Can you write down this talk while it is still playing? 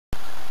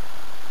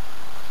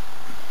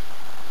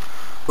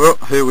Well,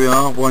 here we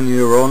are, 1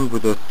 year on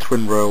with a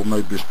twin rail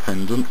Mobius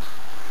pendant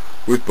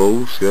with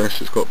balls. Yes,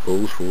 it's got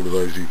balls for all of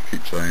those who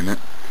keep saying it.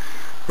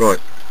 Right,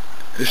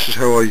 this is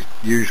how I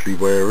usually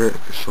wear it.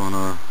 It's on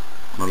a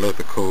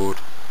leather cord.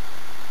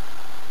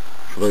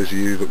 For those of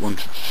you that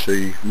wanted to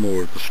see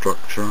more of the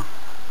structure.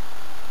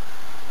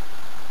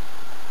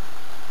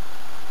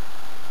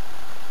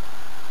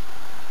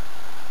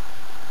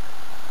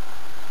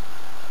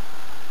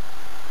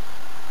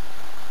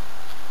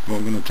 What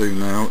I'm going to do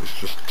now is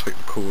just take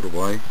the cord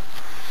away.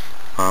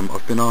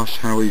 I've been asked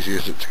how easy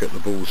is it to get the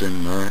balls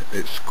in there.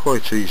 It's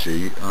quite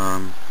easy.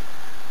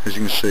 As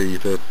you can see,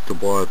 the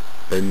wire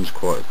bends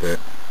quite a bit,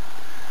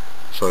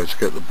 so to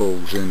get the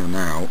balls in and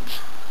out,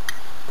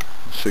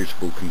 a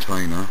suitable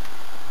container,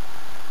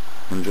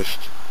 and just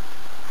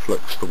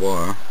flex the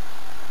wire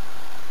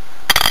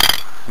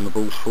and the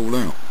balls fall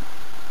out.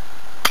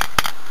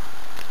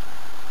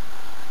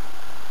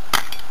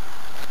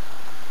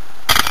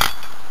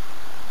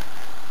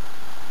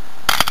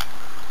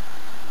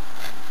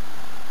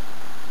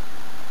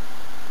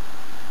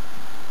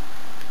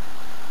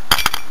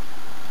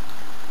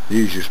 The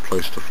easiest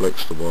place to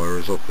flex the wire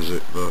is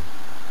opposite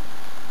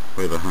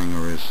where the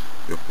hanger is,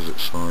 the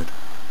opposite side.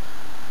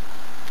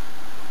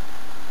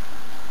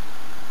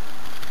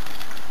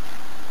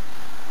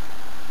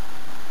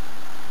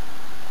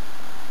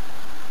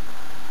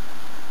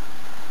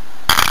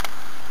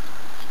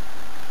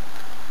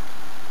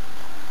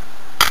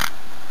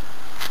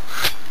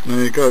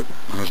 There you go, it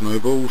has no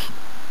balls.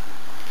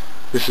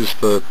 This is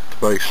the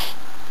base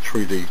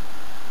 3D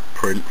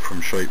print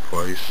from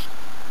Shapeways.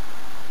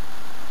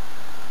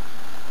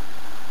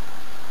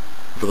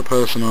 For the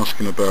person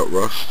asking about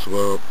rust,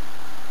 well,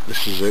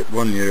 this is it,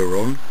 1 year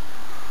on.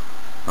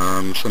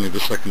 It's only the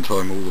second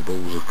time all the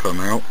balls have come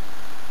out.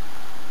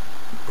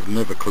 I've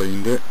never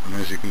cleaned it, and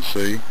as you can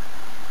see,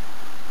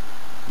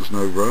 there's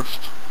no rust.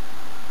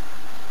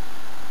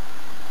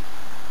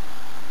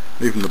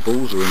 Even the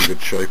balls are in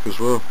good shape as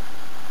well.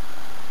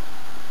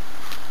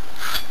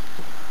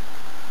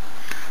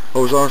 I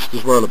was asked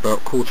as well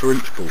about 1/4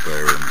 inch ball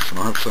bearings, and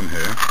I have some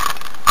here.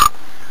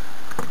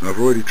 And I've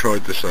already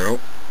tried this out,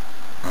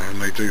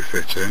 and they do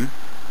fit in.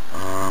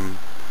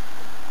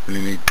 You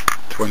need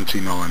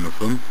 29 of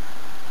them,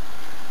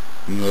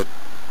 and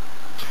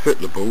to fit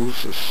the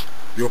balls it's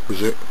the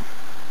opposite,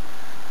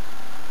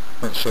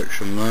 that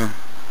section there,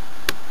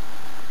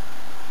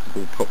 the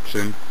ball pops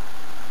in.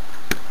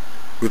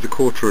 With the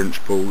 1/4 inch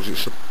balls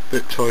it's a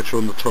bit tighter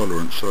on the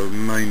tolerance, so I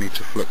may need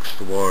to flex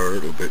the wire a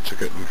little bit to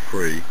get them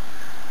free.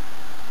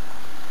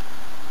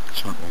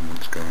 So that one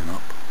one's going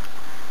up,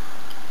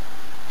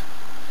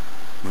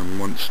 and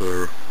once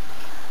they're,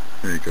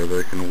 there you go,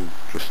 they can all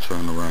just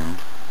turn around.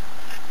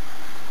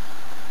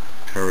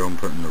 Carry on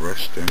putting the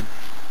rest in.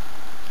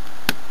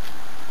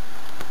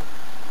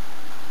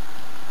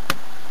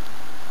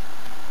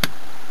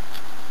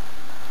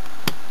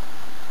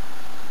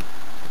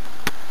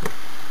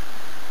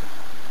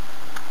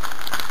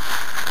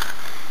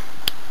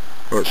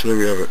 Right, so there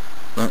we have it.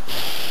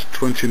 That's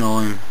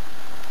 29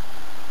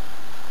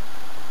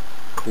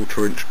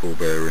 1/4 inch ball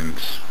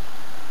bearings.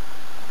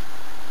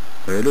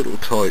 They're a little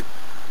tight,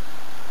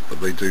 but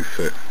they do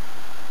fit.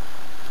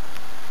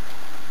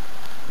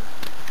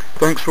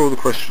 Thanks for all the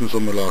questions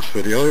on the last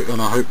video,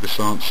 and I hope this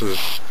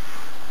answers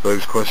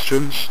those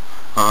questions.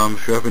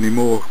 If you have any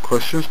more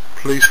questions,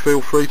 please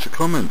feel free to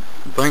comment.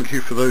 Thank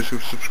you for those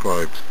who've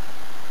subscribed.